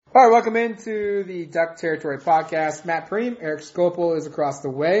All right, welcome into the Duck Territory podcast. Matt Preem, Eric Scopel is across the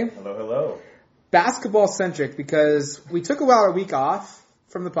way. Hello, hello. Basketball centric because we took a week off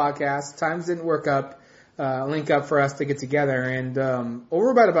from the podcast. Times didn't link up for us to get together. And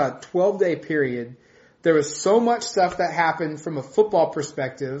over about a 12-day period, there was so much stuff that happened from a football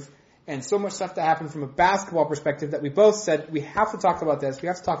perspective and so much stuff that happened from a basketball perspective that we both said we have to talk about this, we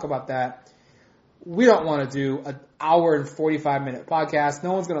have to talk about that. We don't want to do an hour and 45-minute podcast.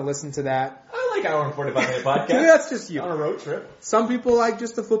 No one's going to listen to that. I like hour and 45-minute podcast. Maybe that's just you. On a road trip. Some people like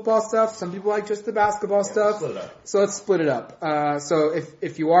just the football stuff. Some people like just the basketball stuff. Split it up. So let's split it up. So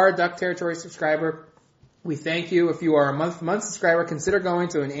if you are a Duck Territory subscriber, we thank you. If you are a month subscriber, consider going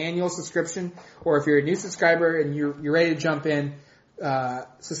to an annual subscription. Or if you're a new subscriber and you're ready to jump in,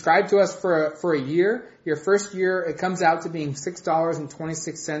 subscribe to us for a year. Your first year, it comes out to being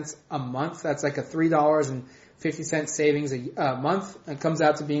 $6.26 a month. That's like a $3.50 savings a month. It comes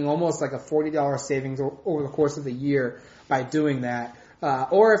out to being almost like a $40 savings over the course of the year by doing that.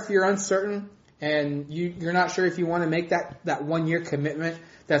 Or if you're uncertain and you're not sure if you want to make that 1 year commitment,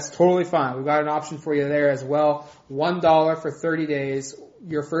 that's totally fine. We've got an option for you there as well. $1 for 30 days.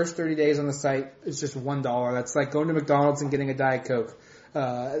 Your first 30 days on the site is just $1. That's like going to McDonald's and getting a Diet Coke.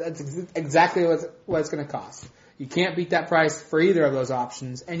 That's exactly what it's going to cost. You can't beat that price for either of those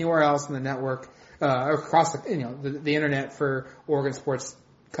options anywhere else in the network, or across the internet for Oregon sports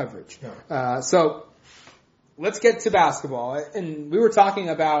coverage. No. So let's get to basketball. And we were talking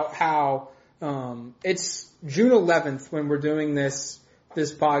about how, it's June 11th when we're doing this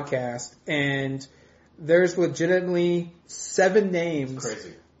podcast, and there's legitimately 7 names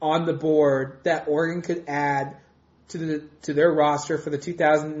on the board that Oregon could add to their roster for the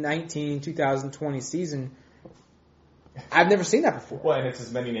 2019-2020 season. I've never seen that before. Well, and it's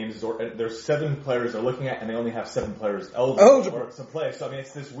as many names as there's 7 players they're looking at, and they only have 7 players eligible to play. So I mean,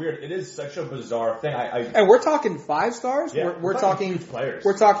 it's this weird. It is such a bizarre thing. And we're talking 5 stars. Yeah, we're talking huge players.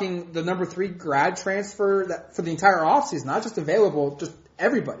 We're talking the number 3 grad transfer that for the entire offseason, not just available, just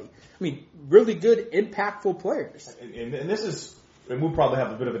everybody. I mean, really good, impactful players. And this is. And we'll probably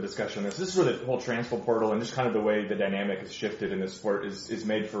have a bit of a discussion on this. This is where the whole transfer portal and just kind of the way the dynamic has shifted in this sport is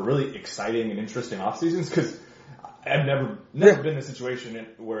made for really exciting and interesting off seasons, because I've never been in a situation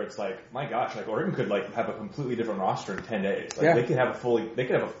where it's like, my gosh, like Oregon could like have a completely different roster in 10 days. Like they could have a full,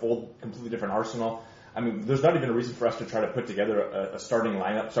 completely different arsenal. I mean, there's not even a reason for us to try to put together a starting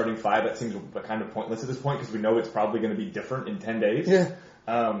lineup, starting 5. That seems kind of pointless at this point because we know it's probably going to be different in 10 days. Yeah.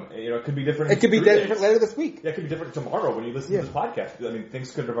 It could be different. It could be different later this week. Yeah, it could be different tomorrow when you listen to this podcast. I mean,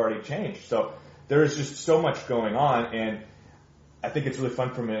 things could have already changed. So there is just so much going on, and I think it's really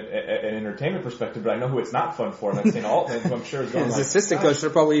fun from an entertainment perspective. But I know who it's not fun for, and that's St. Altman, who I'm sure is going his like, assistant coach are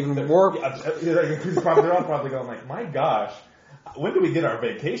probably even more. They're all probably going like, my gosh, when do we get our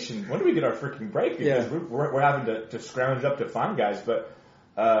vacation? When do we get our freaking break? Because we're having to scrounge up to find guys. But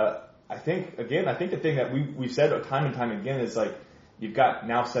I think the thing that we've said time and time again is like, you've got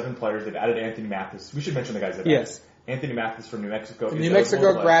now 7 players. They've added Anthony Mathis. We should mention the guys that added. Anthony Mathis from New Mexico. New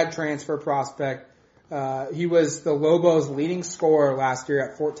Mexico grad transfer prospect. He was the Lobos' leading scorer last year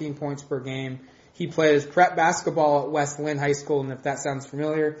at 14 points per game. He plays prep basketball at West Linn High School, and if that sounds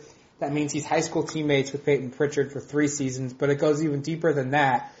familiar, that means he's high school teammates with Peyton Pritchard for 3 seasons, but it goes even deeper than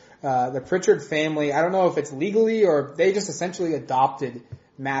that. The Pritchard family, I don't know if it's legally or they just essentially adopted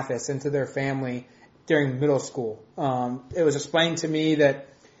Mathis into their family during middle school. It was explained to me that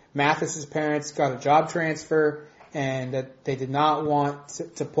Mathis's parents got a job transfer and that they did not want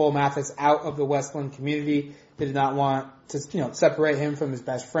to pull Mathis out of the West Linn community. They did not want to, separate him from his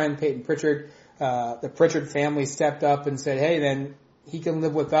best friend, Peyton Pritchard. The Pritchard family stepped up and said, hey, then he can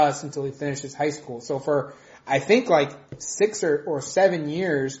live with us until he finishes high school. So for, I think like 6 or 7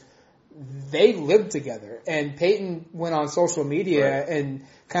 years, they lived together. And Peyton went on social media and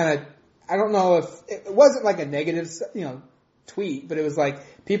kind of, I don't know if it wasn't like a negative, tweet, but it was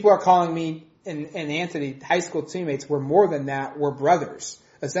like people are calling me and Anthony high school teammates. We're more than that. We're brothers.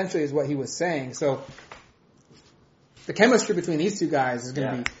 Essentially, is what he was saying. So the chemistry between these 2 guys is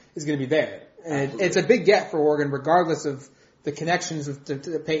going to be there, and it's a big get for Oregon, regardless of the connections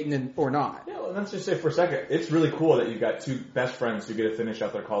to Peyton or not. Yeah, well, let's just say for a second, it's really cool that you've got 2 best friends who get to finish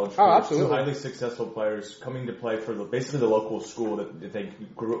out their college careers. Oh, absolutely. 2 highly successful players coming to play for basically the local school that they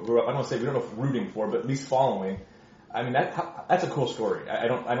grew up. I don't want to say we don't know if rooting for, but at least following. I mean, that's a cool story. I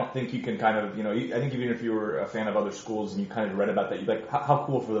don't think you can kind of, I think even if you were a fan of other schools and you kind of read about that, you'd be like, how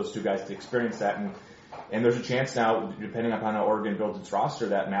cool for those 2 guys to experience that. And there's a chance now, depending upon how Oregon builds its roster,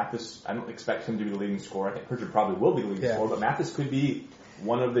 that Mathis, I don't expect him to be the leading scorer. I think Pritchard probably will be the leading scorer, but Mathis could be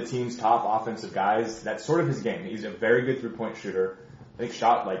one of the team's top offensive guys. That's sort of his game. He's a very good 3-point shooter. think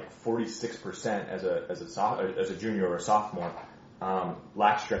shot like 46% as a junior or a sophomore.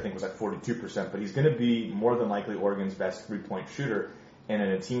 Last year I think was like 42%, but he's going to be more than likely Oregon's best 3-point shooter, and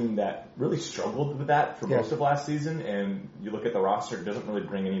in a team that really struggled with that for most of last season. And you look at the roster, it doesn't really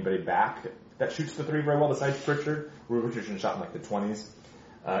bring anybody back that shoots the three very well besides Pritchard. Richardson shot in like the 20s.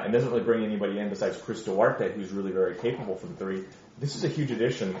 And doesn't really bring anybody in besides Chris Duarte, who's really very capable from three. This is a huge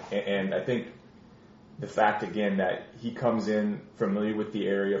addition, and I think the fact, again, that he comes in familiar with the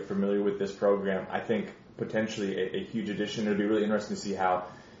area, familiar with this program, I think potentially a huge addition. It'll be really interesting to see how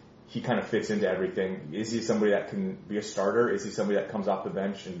he kind of fits into everything. Is he somebody that can be a starter? Is he somebody that comes off the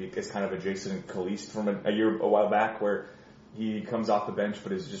bench and is kind of a Jason Caliste from a while back, where he comes off the bench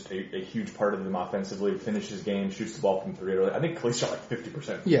but is just a huge part of them offensively, finishes games, shoots the ball from three. I think Caliste shot like 50%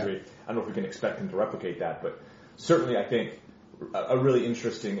 from three. I don't know if we can expect him to replicate that, but certainly I think a really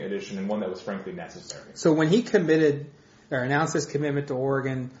interesting addition and one that was frankly necessary. So when he committed or announced his commitment to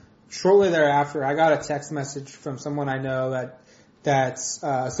Oregon, shortly thereafter I got a text message from someone I know that's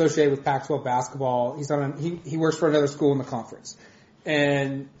associated with Pac-12 basketball. He works for another school in the conference,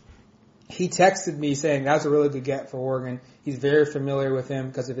 and he texted me saying that's a really good get for Oregon. He's very familiar with him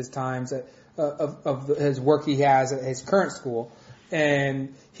because of his times of his work he has at his current school,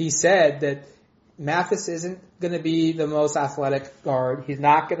 and he said that Mathis isn't going to be the most athletic guard. He's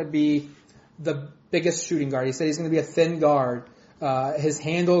not going to be the biggest shooting guard. He said he's going to be a thin guard. His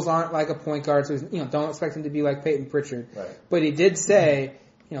handles aren't like a point guard, so don't expect him to be like Peyton Pritchard. Right. But he did say,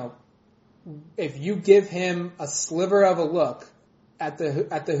 if you give him a sliver of a look at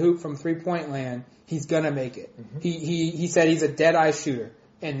the hoop from 3-point land, he's gonna make it. Mm-hmm. He said he's a dead-eye shooter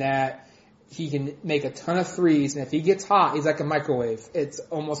and that he can make a ton of threes, and if he gets hot, he's like a microwave. It's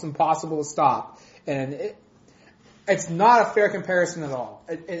almost impossible to stop, and it's not a fair comparison at all.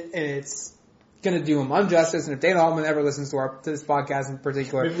 It's going to do him injustice, and if Dana Altman ever listens to this podcast in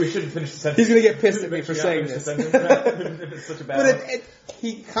particular, maybe we shouldn't finish the sentence. He's going to get pissed at me for saying this. It's such a bad but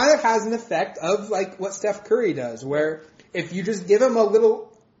he kind of has an effect of like what Steph Curry does, where if you just give him a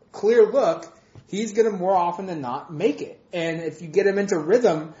little clear look, he's going to more often than not make it. And if you get him into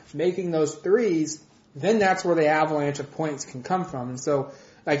rhythm making those threes, then that's where the avalanche of points can come from. And so,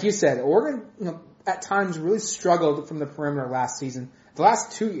 like you said, Oregon, at times really struggled from the perimeter last season. The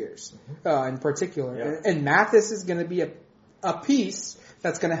last 2 years, in particular. Yeah. And Mathis is going to be a piece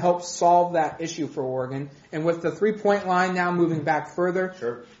that's going to help solve that issue for Oregon. And with the 3-point line now moving back further,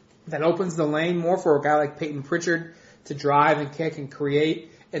 sure, that opens the lane more for a guy like Peyton Pritchard to drive and kick and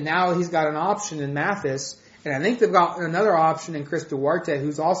create. And now he's got an option in Mathis. And I think they've got another option in Chris Duarte,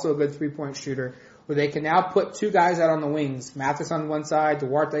 who's also a good 3-point shooter, where they can now put two guys out on the wings, Mathis on one side,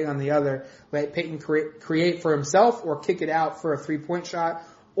 Duarte on the other, let Peyton create for himself or kick it out for a 3-point shot.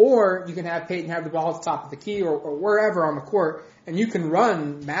 Or you can have Peyton have the ball at the top of the key or wherever on the court, and you can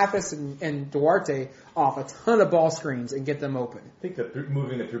run Mathis and Duarte off a ton of ball screens and get them open. I think that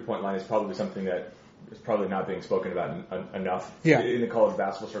moving the 3-point line is probably something that is probably not being spoken about enough in the college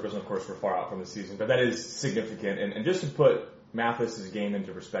basketball circles, and of course we're far out from the season, but that is significant. And just to put Mathis's game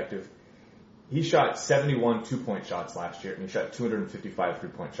into perspective, he shot 71 2-point shots last year, and he shot 255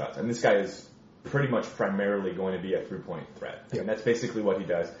 3-point shots. And this guy is pretty much primarily going to be a 3-point threat. And that's basically what he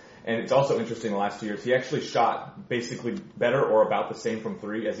does. And it's also interesting the last 2 years, he actually shot basically better or about the same from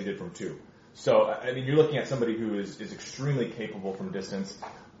 3 as he did from 2. So, I mean, you're looking at somebody who is extremely capable from distance,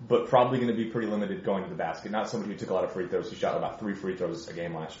 but probably going to be pretty limited going to the basket. Not somebody who took a lot of free throws. He shot about 3 free throws a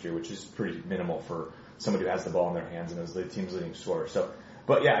game last year, which is pretty minimal for somebody who has the ball in their hands and is the team's leading scorer. So,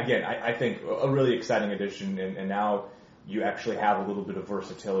 but yeah, again, I think a really exciting addition, and now you actually have a little bit of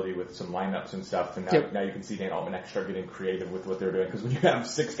versatility with some lineups and stuff, and now you can see Dan Altman start getting creative with what they're doing, because when you have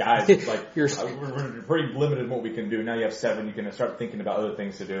 6 guys, it's like, we're pretty limited in what we can do. Now you have 7, you can start thinking about other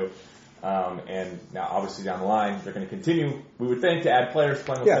things to do. And now obviously down the line, they're going to continue, we would think, to add players,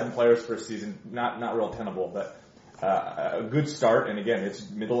 playing with 7 players for a season. Not real tenable, but a good start. And again, it's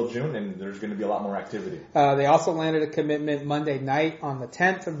middle of June, and there's going to be a lot more activity. They also landed a commitment Monday night on the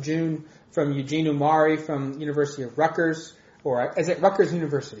 10th of June from Eugene Umari from University of Rutgers, or is it Rutgers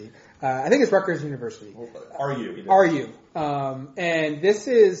University? I think it's Rutgers University. RU. And this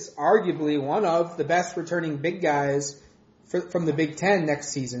is arguably one of the best returning big guys from the Big Ten next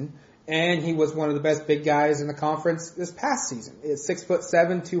season. And he was one of the best big guys in the conference this past season. He's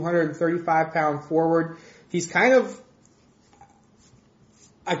 6'7", 235-pound forward. He's kind of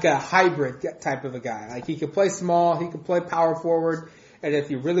like a hybrid type of a guy. Like, he could play small, he could play power forward, and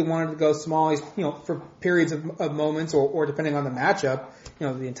if you really wanted to go small, he's, for periods of moments or depending on the matchup,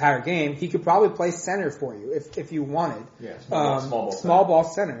 the entire game, he could probably play center for you if you wanted. Yeah, small ball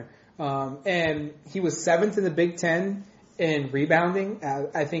center. And he was 7th in the Big Ten in rebounding.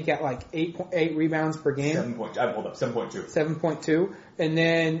 I think at like 8 rebounds per game. 7 points. I pulled up 7.2. 7.2. And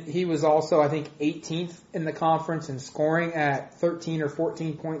then he was also, I think, 18th in the conference in scoring at 13 or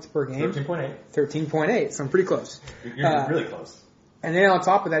 14 points per game. 13.8. 13.8. So I'm pretty close. You're really close. And then on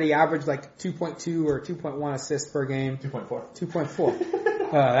top of that, he averaged like 2.2 or 2.1 assists per game. 2.4.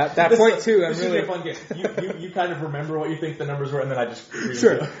 2.4. That point two, I'm this really. This should be a fun game. You kind of remember what you think the numbers were, and then I just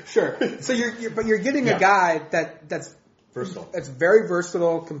read Sure. So you're getting a guy that's versatile. That's very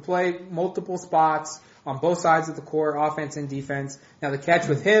versatile, can play multiple spots on both sides of the court, offense and defense. Now the catch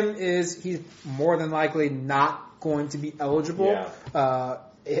with him is he's more than likely not going to be eligible. Yeah.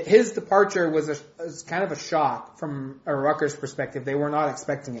 His departure was kind of a shock from a Rutgers perspective. They were not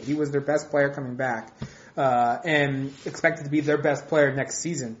expecting it. He was their best player coming back, and expected to be their best player next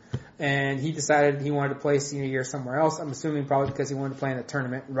season. And he decided he wanted to play senior year somewhere else. I'm assuming probably because he wanted to play in a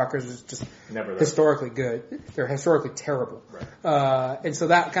tournament. Rutgers is just historically good. They're historically terrible. Right. And so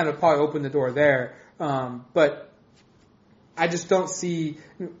that kind of probably opened the door there. But I just don't see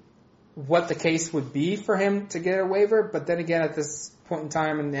what the case would be for him to get a waiver. But then again, at this point in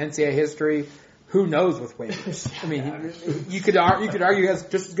time in NCAA history, who knows with waivers? I mean, you could argue he has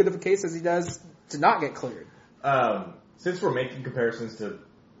just as good of a case as he does to not get cleared. Since we're making comparisons to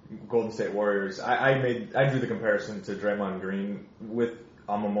Golden State Warriors, I drew the comparison to Draymond Green with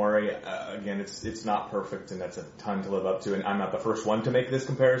Amamori. Again, it's not perfect, and that's a ton to live up to. And I'm not the first one to make this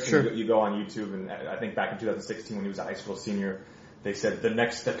comparison. Sure. You go on YouTube, and I think back in 2016 when he was a high school senior, they said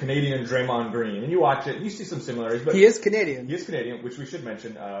the Canadian Draymond Green, and you watch it, and you see some similarities. But he is Canadian. He is Canadian, which we should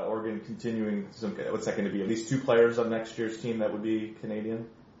mention. Oregon continuing what's that going to be? At least 2 players on next year's team that would be Canadian.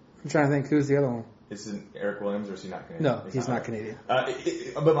 I'm trying to think who's the other one. Isn't Eric Williams, or is he not Canadian? No, he's not Canadian. But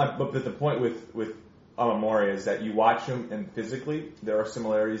the point with Amamori is that you watch him, and physically there are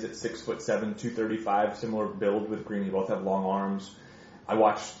similarities at 6'7", 235, similar build with Green. You both have long arms. I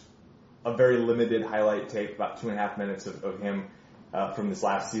watched a very limited highlight tape, about 2.5 minutes of him from this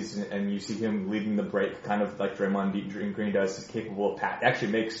last season, and you see him leading the break, kind of like Draymond Green does. He's capable of pass.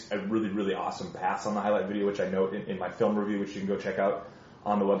 Actually makes a really, really awesome pass on the highlight video, which I note in my film review, which you can go check out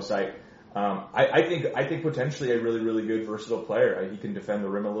on the website. I think potentially a really, really good versatile player. He can defend the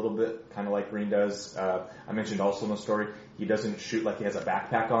rim a little bit, kind of like Green does. I mentioned also in the story, he doesn't shoot like he has a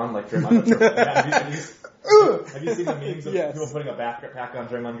backpack on, like Draymond. Have you seen the memes of people putting a backpack on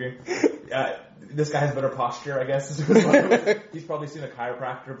Draymond Green? This guy has better posture, I guess. He's probably seen a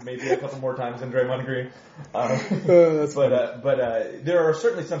chiropractor maybe a couple more times than Draymond Green. But there are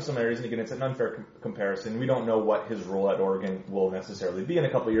certainly some similarities, and again, it's an unfair comparison. We don't know what his role at Oregon will necessarily be in a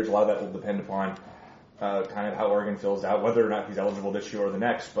couple of years. A lot of that will depend upon kind of how Oregon fills out, whether or not he's eligible this year or the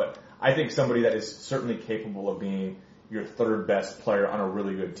next. But I think somebody that is certainly capable of being your third best player on a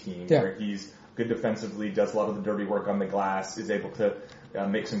really good team, where he's good defensively, does a lot of the dirty work on the glass, is able to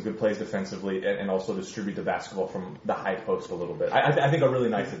make some good plays defensively, and also distribute the basketball from the high post a little bit. I think a really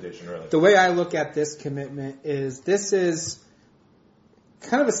nice addition, really. The way I look at this commitment is this is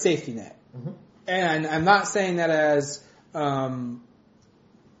kind of a safety net. Mm-hmm. And I'm not saying that as a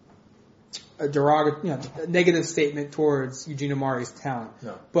negative statement towards Eugene Amari's talent.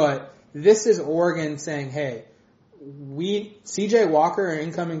 No. But this is Oregon saying, hey, CJ Walker, an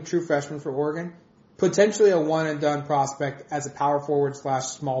incoming true freshman for Oregon, potentially a one and done prospect as a power forward /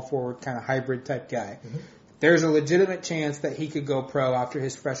 small forward kind of hybrid type guy. Mm-hmm. There's a legitimate chance that he could go pro after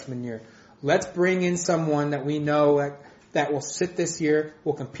his freshman year. Let's bring in someone that we know that will sit this year,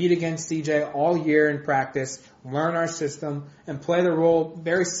 will compete against CJ all year in practice, learn our system, and play the role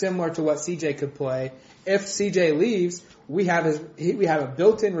very similar to what CJ could play. If CJ leaves, we have a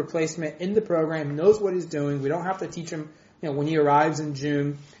built-in replacement in the program, knows what he's doing. We don't have to teach him, when he arrives in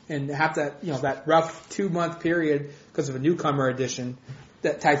June and have that rough 2-month period because of a newcomer edition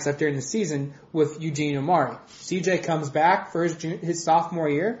that types up during the season with Eugene Amari. CJ comes back for his sophomore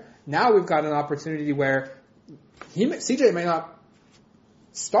year. Now we've got an opportunity where CJ may not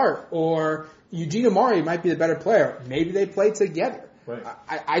start, or Eugene Amari might be the better player. Maybe they play together. Right.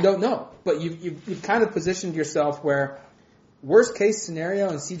 I don't know, but you've kind of positioned yourself where worst case scenario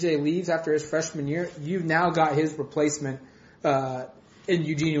and CJ leaves after his freshman year, you've now got his replacement in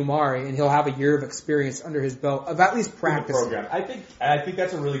Eugene Amari, and he'll have a year of experience under his belt of at least practicing. Program. I think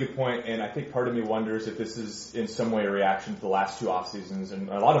that's a really good point, and I think part of me wonders if this is in some way a reaction to the last 2 off seasons and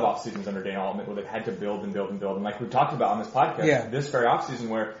a lot of off seasons under Dana Altman where they've had to build and build and build, and like we talked about on this podcast, this very off season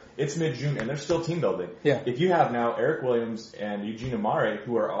where it's mid-June and they're still team building. Yeah. If you have now Eric Williams and Eugene Amari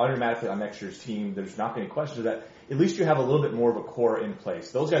who are automatically on next year's team, there's not any question of that. At least you have a little bit more of a core in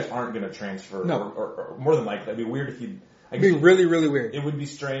place. Those guys aren't going to transfer, or more than likely. It'd be weird if you. It'd be really, really weird. It would be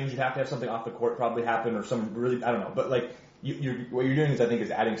strange. You'd have to have something off the court probably happen, or some really, I don't know. But what you're doing is, I think,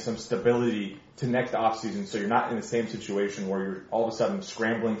 is adding some stability to next offseason, so you're not in the same situation where you're all of a sudden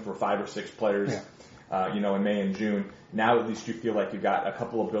scrambling for 5 or 6 players, in May and June. Now at least you feel like you've got a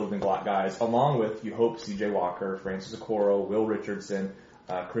couple of building block guys, along with, you hope, C.J. Walker, Francis Okoro, Will Richardson,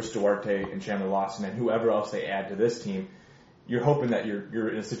 Chris Duarte, and Chandler Lawson, and whoever else they add to this team. You're hoping that you're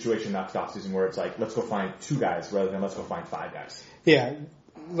in a situation next offseason where it's like, let's go find 2 guys rather than let's go find 5 guys. Yeah.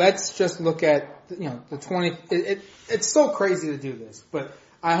 Let's just look at, the 20, it's so crazy to do this, but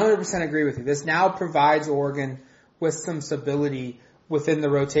I 100% agree with you. This now provides Oregon with some stability within the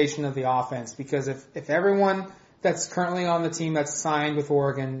rotation of the offense, because if everyone that's currently on the team that's signed with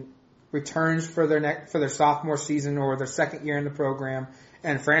Oregon returns for their sophomore season or their second year in the program,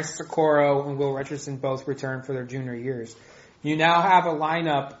 and Francis Okoro and Will Richardson both return for their junior years, you now have a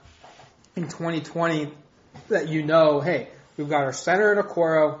lineup in 2020 that hey, we've got our center in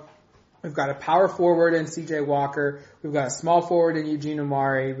Okoro, we've got a power forward in C.J. Walker, we've got a small forward in Eugene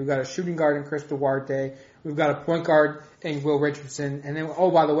Amari, we've got a shooting guard in Chris Duarte, we've got a point guard in Will Richardson, and then,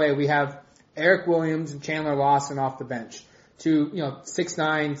 by the way, we have Eric Williams and Chandler Lawson off the bench. 2, 6'9",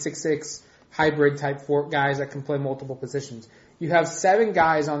 6'6", hybrid type guys that can play multiple positions. You have 7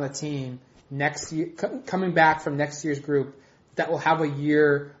 guys on the team next year, coming back from next year's group, that will have a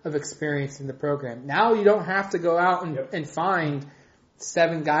year of experience in the program. Now you don't have to go out and find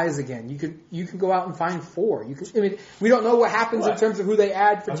 7 guys again. You can go out and find 4. We don't know what happens in terms of who they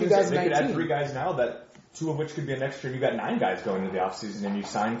add for 2019. They could add 3 guys now, that 2 of which could be next year. You've got 9 guys going into the offseason, and you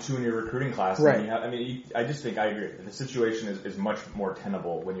signed 2 in your recruiting class. Right. I just think I agree. The situation is much more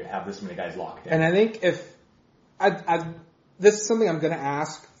tenable when you have this many guys locked in. And I think this is something I'm going to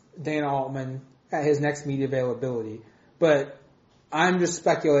ask Dana Altman at his next media availability, but I'm just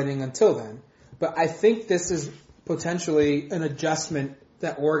speculating until then. But I think this is potentially an adjustment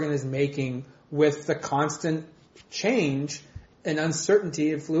that Oregon is making with the constant change and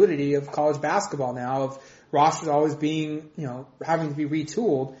uncertainty and fluidity of college basketball now, of rosters always being, having to be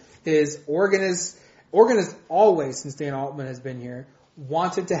retooled. Oregon is always, since Dan Altman has been here,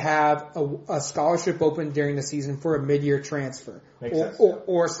 wanted to have a scholarship open during the season for a mid-year transfer,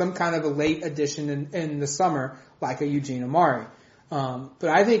 or some kind of a late addition in the summer, like a Eugene Amari. But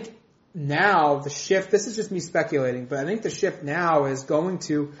I think now the shift, this is just me speculating, but I think the shift now is going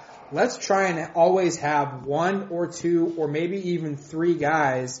to, let's try and always have 1 or 2 or maybe even 3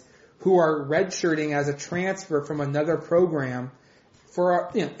 guys who are redshirting as a transfer from another program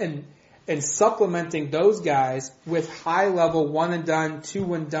and supplementing those guys with high level 1 and done,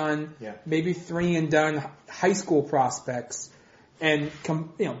 2 and done, maybe 3 and done high school prospects, and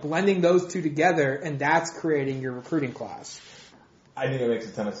blending those 2 together, and that's creating your recruiting class. I think it makes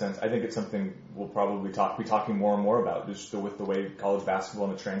a ton of sense. I think it's something we'll probably be talking more and more about, just with the way college basketball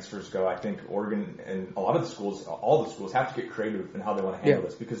and the transfers go. I think Oregon and a lot of the schools, all the schools, have to get creative in how they want to handle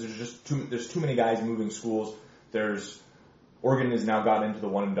this, because there's too many guys moving schools. Oregon has now gotten into the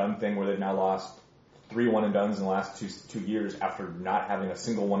 1 and done thing, where they've now lost 3 1 and dones in the last 2 years after not having a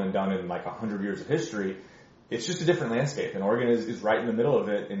single 1 and done in like 100 years of history. It's just a different landscape, and Oregon is right in the middle of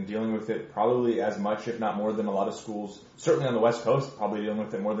it and dealing with it probably as much, if not more, than a lot of schools, certainly on the West Coast, probably dealing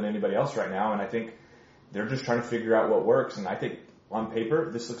with it more than anybody else right now. And I think they're just trying to figure out what works. And I think on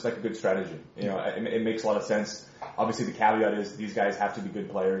paper, this looks like a good strategy. It makes a lot of sense. Obviously, the caveat is these guys have to be good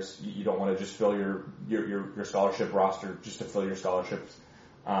players. You don't want to just fill your scholarship roster just to fill your scholarships.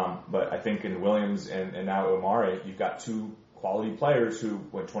 But I think in Williams and now Omari, you've got 2 quality players who,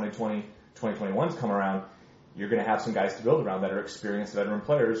 when 2020, 2021's come around, you're going to have some guys to build around that are experienced veteran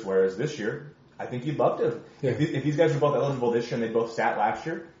players, whereas this year, I think you'd love to. Yeah. If these guys were both eligible this year and they both sat last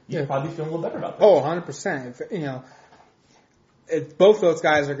year, you'd probably feel a little better about that. Oh, 100%. If both those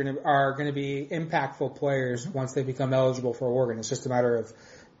guys are going to be impactful players once they become eligible for Oregon. It's just a matter of,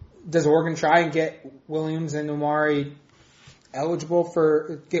 does Oregon try and get Williams and Omari get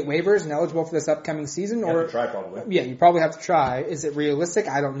waivers and eligible for this upcoming season? You have to try, probably. Yeah, you probably have to try. Is it realistic?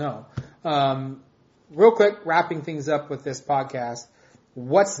 I don't know. Real quick, wrapping things up with this podcast,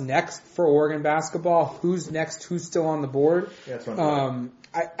 what's next for Oregon basketball? Who's next? Who's still on the board? Yeah, that's what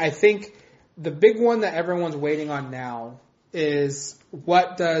I think the big one that everyone's waiting on now is,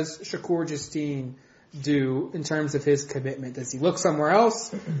 what does Shakur Justine do in terms of his commitment? Does he look somewhere else?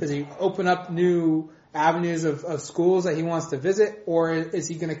 Does he open up new avenues of schools that he wants to visit? Or is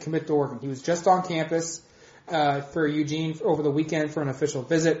he going to commit to Oregon? He was just on campus for Eugene over the weekend for an official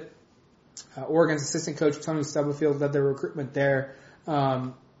visit. Oregon's assistant coach Tony Stubblefield led the recruitment there.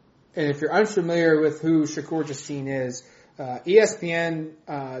 And if you're unfamiliar with who Shakur Justine is, ESPN,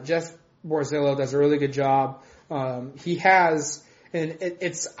 Jeff Borzillo does a really good job. He has And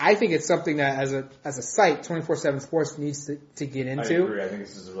I think it's something that as a site, 24/7 Sports needs to get into. I agree. I think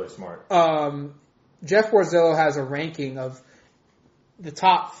this is really smart. Jeff Borzillo has a ranking of the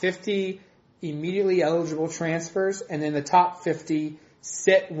top 50 immediately eligible transfers and then the top 50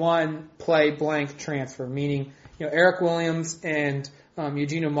 sit one play blank transfer, meaning, Eric Williams and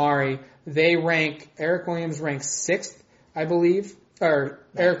Eugene Amari, Eric Williams ranks 6th, I believe, or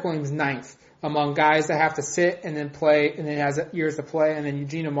Eric Williams 9th among guys that have to sit and then play and then has years to play, and then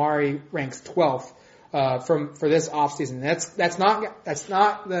Eugene Amari ranks 12th for this offseason. That's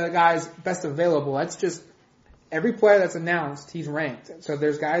not the guys best available. That's just every player that's announced, he's ranked. So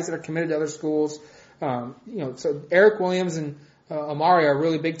there's guys that are committed to other schools. So Eric Williams and Amari are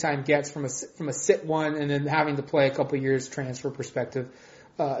really big time gets from a sit one and then having to play a couple of years transfer perspective.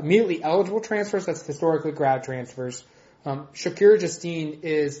 Immediately eligible transfers, that's historically grad transfers. Shakir Justine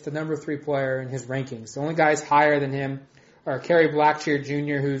is the number 3 player in his rankings. The only guys higher than him are Kerry Blackshear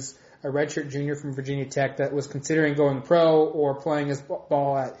Jr., who's a redshirt junior from Virginia Tech that was considering going pro or playing his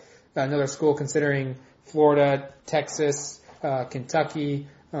ball at another school, considering Florida, Texas, Kentucky,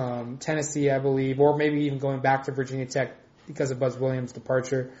 Tennessee, I believe, or maybe even going back to Virginia Tech because of Buzz Williams'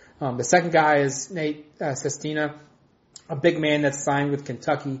 departure. The second guy is Nate Sestina, a big man that's signed with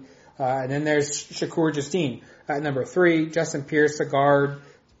Kentucky. And then there's Shakur Justine at number 3, Justin Pierce, a guard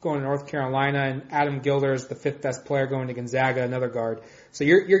going to North Carolina, and Adam Gilder is the 5th best player going to Gonzaga, another guard. So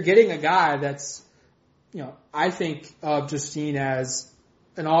you're getting a guy that's, I think of Justine as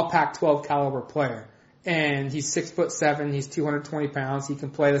an all Pac-12 caliber player. And he's 6'7", he's 220 pounds, he can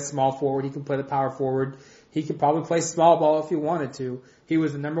play the small forward, he can play the power forward, he could probably play small ball if he wanted to. He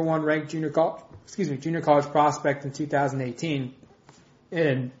was the number 1 ranked junior college prospect in 2018.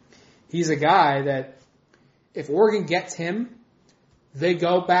 And he's a guy that if Oregon gets him, they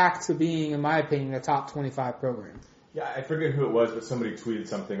go back to being, in my opinion, a top 25 program. Yeah, I forget who it was, but somebody tweeted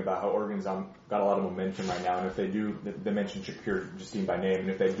something about how Oregon's got a lot of momentum right now, and if they do, they mentioned Shakir Justine by name, and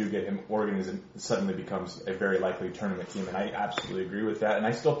if they do get him, Oregon suddenly becomes a very likely tournament team, and I absolutely agree with that. And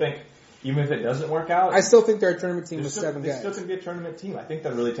I still think, even if it doesn't work out, I still think they're a tournament team with 7 guys. They still can be a tournament team. I think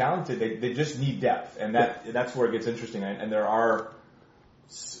they're really talented. They just need depth, and that's where it gets interesting. And there are,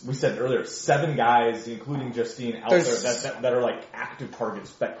 we said earlier, 7 guys, including Justine, out there that are like active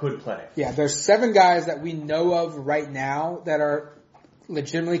targets that could play. Yeah, there's 7 guys that we know of right now that are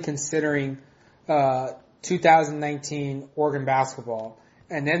legitimately considering 2019 Oregon basketball.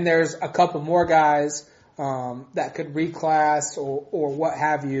 And then there's a couple more guys that could reclass or what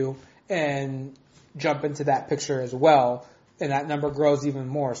have you and jump into that picture as well. And that number grows even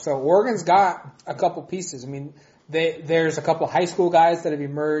more. So Oregon's got a couple pieces. I mean, there's a couple of high school guys that have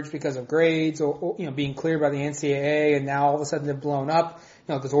emerged because of grades or being cleared by the NCAA, and now all of a sudden they've blown up.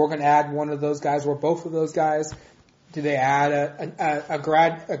 Does Oregon add one of those guys or both of those guys? Do they add a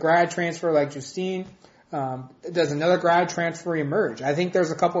grad transfer like Justine? Does another grad transfer emerge? I think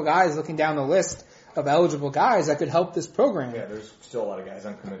there's a couple of guys looking down the list of eligible guys that could help this program. Yeah, there's still a lot of guys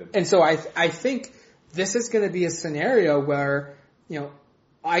uncommitted. And so I think this is going to be a scenario where,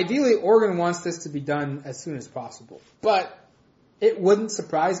 ideally, Oregon wants this to be done as soon as possible. But it wouldn't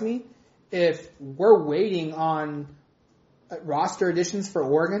surprise me if we're waiting on roster additions for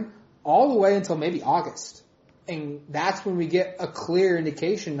Oregon all the way until maybe August. And that's when we get a clear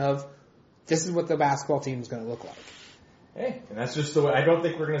indication of this is what the basketball team is going to look like. Hey, and that's just the way. I don't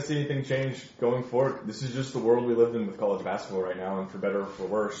think we're going to see anything change going forward. This is just the world we live in with college basketball right now, and for better or for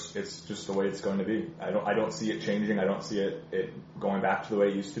worse, it's just the way it's going to be. I don't see it changing. I don't see it going back to the way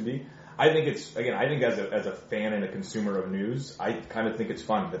it used to be. I think as a fan and a consumer of news, I kind of think it's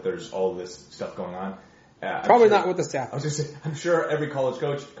fun that there's all this stuff going on. Probably not with the staff. I was just saying, I'm sure every college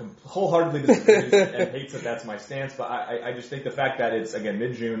coach wholeheartedly disagrees and hates that that's my stance, but I just think the fact that it's, again,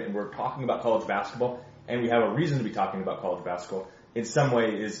 mid-June and we're talking about college basketball, and we have a reason to be talking about college basketball, in some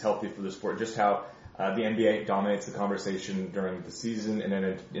way is healthy for the sport. Just how the NBA dominates the conversation during the season and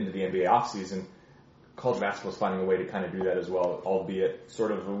then into the NBA offseason, college basketball is finding a way to kind of do that as well, albeit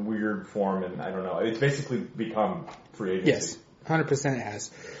sort of a weird form, and I don't know. It's basically become free agency. Yes, 100% it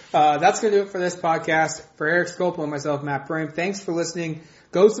has. That's going to do it for this podcast. For Eric Scopel and myself, Matt Brame, thanks for listening.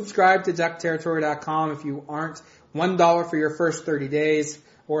 Go subscribe to DuckTerritory.com if you aren't. $1 for your first 30 days.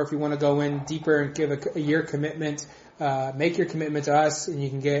 Or if you want to go in deeper and give a year commitment, make your commitment to us, and you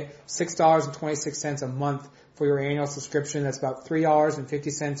can get $6.26 a month for your annual subscription. That's about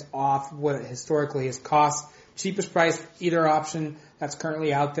 $3.50 off what it historically has cost. Cheapest price, either option that's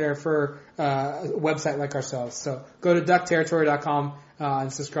currently out there for a website like ourselves. So go to DuckTerritory.com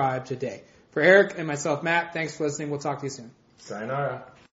and subscribe today. For Eric and myself, Matt, thanks for listening. We'll talk to you soon. Sayonara.